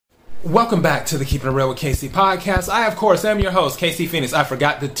Welcome back to the Keeping It Real with KC podcast. I, of course, am your host, KC Phoenix. I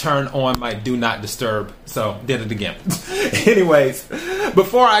forgot to turn on my Do Not Disturb, so did it again. Anyways,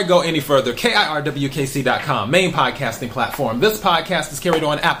 before I go any further, KIRWKC.com, main podcasting platform. This podcast is carried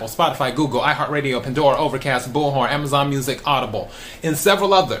on Apple, Spotify, Google, iHeartRadio, Pandora, Overcast, Bullhorn, Amazon Music, Audible, and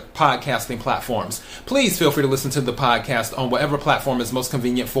several other podcasting platforms. Please feel free to listen to the podcast on whatever platform is most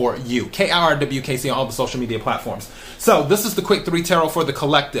convenient for you. KIRWKC on all the social media platforms. So, this is the Quick 3 Tarot for the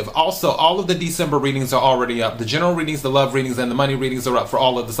Collective. Also, all of the December readings are already up. The general readings, the love readings, and the money readings are up for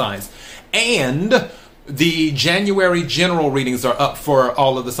all of the signs. And the January general readings are up for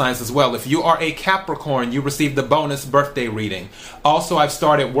all of the signs as well. If you are a Capricorn, you receive the bonus birthday reading. Also, I've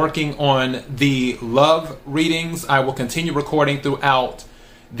started working on the love readings. I will continue recording throughout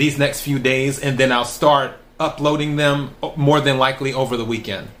these next few days, and then I'll start uploading them more than likely over the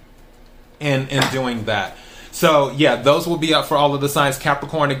weekend and doing that. So, yeah, those will be up for all of the signs.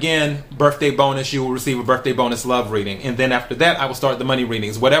 Capricorn, again, birthday bonus. You will receive a birthday bonus love reading. And then after that, I will start the money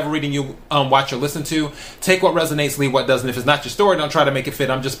readings. Whatever reading you watch or listen to, take what resonates, leave what doesn't. If it's not your story, don't try to make it fit.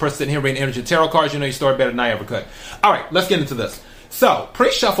 I'm just sitting here reading energy tarot cards. You know your story better than I ever could. All right, let's get into this. So,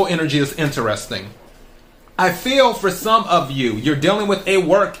 pre-shuffle energy is interesting. I feel for some of you, you're dealing with a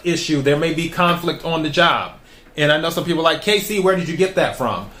work issue. There may be conflict on the job. And I know some people are like, KC, where did you get that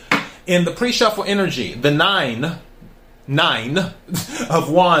from? In the pre-shuffle energy, the nine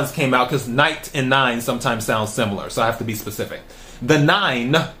of wands came out because knight and nine sometimes sound similar, so I have to be specific. The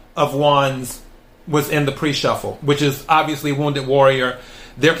 9 of wands was in the pre-shuffle, which is obviously wounded warrior.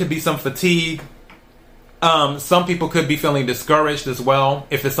 There could be some fatigue. Some people could be feeling discouraged as well.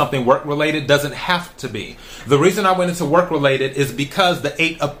 If it's something work-related, doesn't have to be. The reason I went into work-related is because the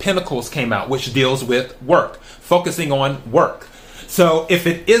 8 of Pentacles came out, which deals with work, focusing on work. So if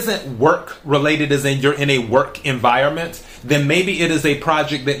it isn't work related, as in you're in a work environment, then maybe it is a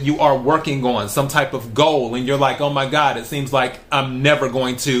project that you are working on, some type of goal, and you're like, oh my God, it seems like I'm never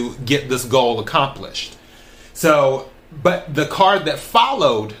going to get this goal accomplished. So, but the card that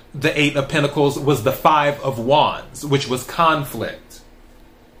followed the 8 of Pentacles was the 5 of Wands, which was conflict.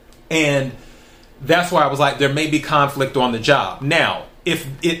 And that's why I was like, there may be conflict on the job. Now, if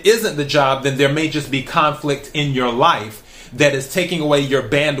it isn't the job, then there may just be conflict in your life that is taking away your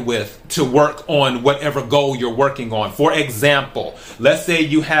bandwidth to work on whatever goal you're working on. For example, let's say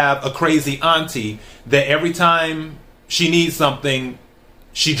you have a crazy auntie that every time she needs something,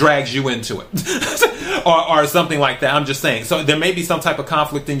 she drags you into it. or something like that. I'm just saying. So there may be some type of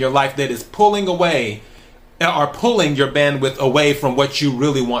conflict in your life that is pulling away or pulling your bandwidth away from what you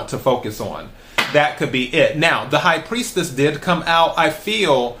really want to focus on. That could be it. Now, the High Priestess did come out. I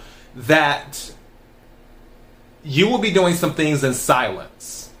feel that you will be doing some things in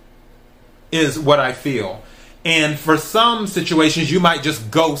silence, is what I feel. And for some situations, you might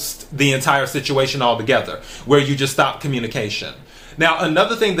just ghost the entire situation altogether, where you just stop communication. Now,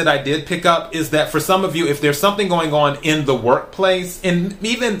 another thing that I did pick up is that for some of you, if there's something going on in the workplace, and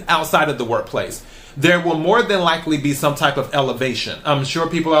even outside of the workplace, there will more than likely be some type of elevation. I'm sure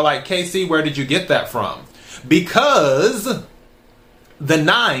people are like, KC, where did you get that from? Because the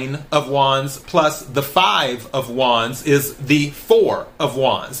 9 of Wands plus the 5 of Wands is the 4 of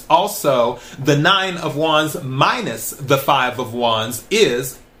Wands. Also, the 9 of Wands minus the 5 of Wands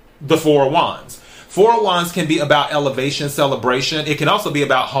is the 4 of Wands. 4 of Wands can be about elevation, celebration. It can also be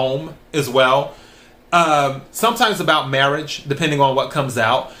about home as well. Sometimes about marriage, depending on what comes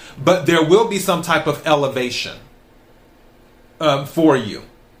out. But there will be some type of elevation for you.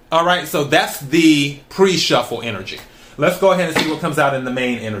 All right, so that's the pre-shuffle energy. Let's go ahead and see what comes out in the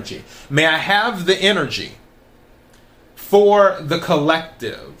main energy. May I have the energy for the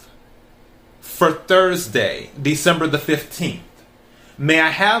collective for Thursday, December the 15th? May I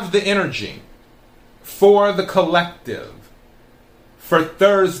have the energy for the collective for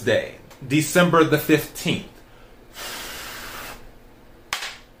Thursday, December the 15th?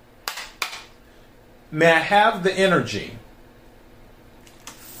 May I have the energy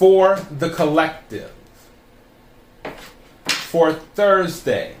for the collective for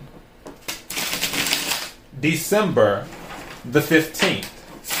Thursday, December the 15th.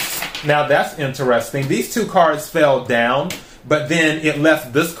 Now that's interesting. These two cards fell down, but then it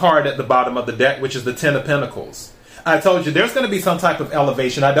left this card at the bottom of the deck, which is the 10 of Pentacles. I told you there's going to be some type of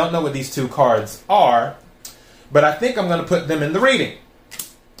elevation. I don't know what these two cards are, but I think I'm going to put them in the reading.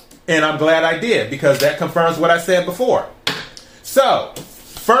 And I'm glad I did, because that confirms what I said before. So,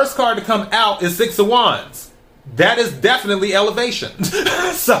 first card to come out is 6 of Wands. That is definitely elevation.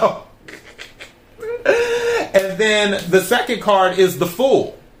 So, and then the second card is the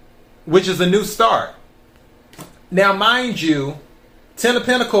Fool, which is a new start. Now, mind you, Ten of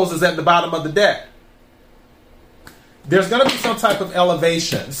Pentacles is at the bottom of the deck. There's going to be some type of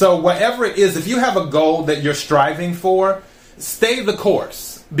elevation. So whatever it is, if you have a goal that you're striving for, stay the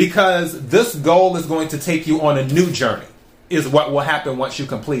course, because this goal is going to take you on a new journey, is what will happen once you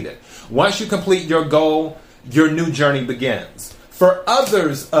complete it. Once you complete your goal, your new journey begins. For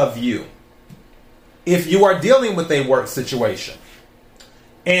others of you, if you are dealing with a work situation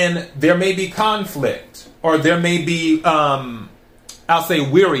and there may be conflict, or there may be, I'll say,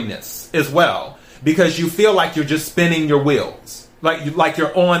 weariness as well, because you feel like you're just spinning your wheels, like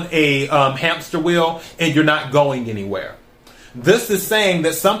you're on a hamster wheel and you're not going anywhere. This is saying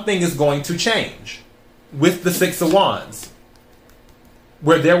that something is going to change with the Six of Wands,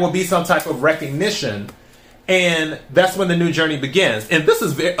 where there will be some type of recognition, and that's when the new journey begins. And this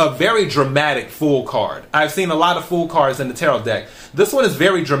is a very dramatic Fool card. I've seen a lot of Fool cards in the tarot deck. This one is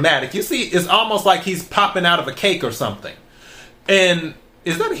very dramatic. You see, it's almost like he's popping out of a cake or something. And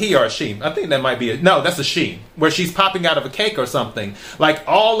is that a he or a she? I think that might be no, that's a she, where she's popping out of a cake or something. Like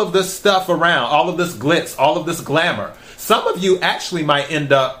all of this stuff around, all of this glitz, all of this glamour. Some of you actually might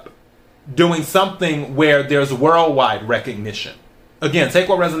end up doing something where there's worldwide recognition. Again, take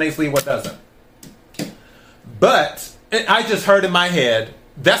what resonates, leave what doesn't. But I just heard in my head,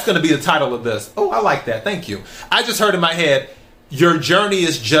 that's going to be the title of this. Oh, I like that. Thank you. I just heard in my head, your journey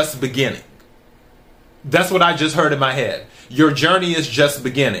is just beginning. That's what I just heard in my head. Your journey is just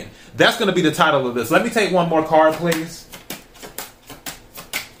beginning. That's going to be the title of this. Let me take one more card, please.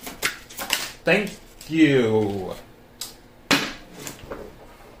 Thank you.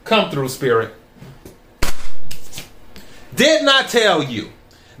 Come through, Spirit. Did not tell you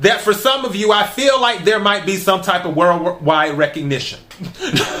that for some of you, I feel like there might be some type of worldwide recognition.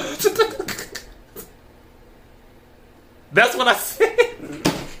 That's what I said.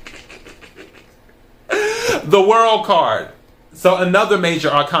 The World card. So another major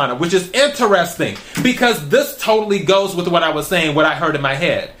arcana, which is interesting because this totally goes with what I was saying, what I heard in my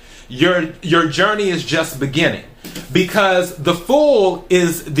head. Your journey is just beginning, because the Fool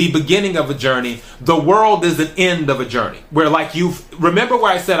is the beginning of a journey. The World is an end of a journey, where like remember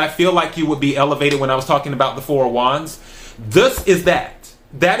where I said I feel like you would be elevated when I was talking about the Four of Wands? This is that.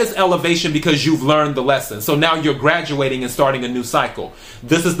 That is elevation because you've learned the lesson. So now you're graduating and starting a new cycle.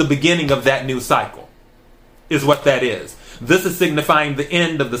 This is the beginning of that new cycle, is what that is. This is signifying the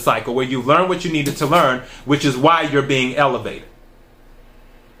end of the cycle, where you've learned what you needed to learn, which is why you're being elevated.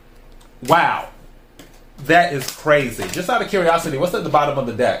 Wow. That is crazy. Just out of curiosity, what's at the bottom of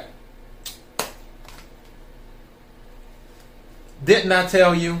the deck? Didn't I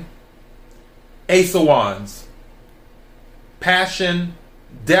tell you? Ace of Wands. Passion,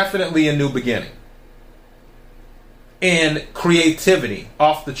 definitely a new beginning. And creativity,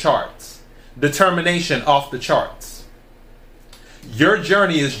 off the charts. Determination, off the charts. Your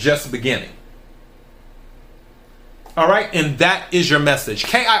journey is just beginning. All right, and that is your message.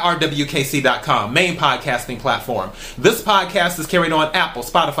 KIRWKC.com, main podcasting platform. This podcast is carried on Apple,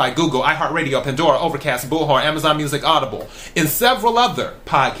 Spotify, Google, iHeartRadio, Pandora, Overcast, Bullhorn, Amazon Music, Audible, and several other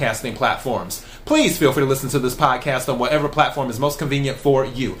podcasting platforms. Please feel free to listen to this podcast on whatever platform is most convenient for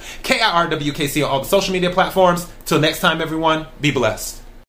you. KIRWKC on all the social media platforms. Till next time, everyone, be blessed.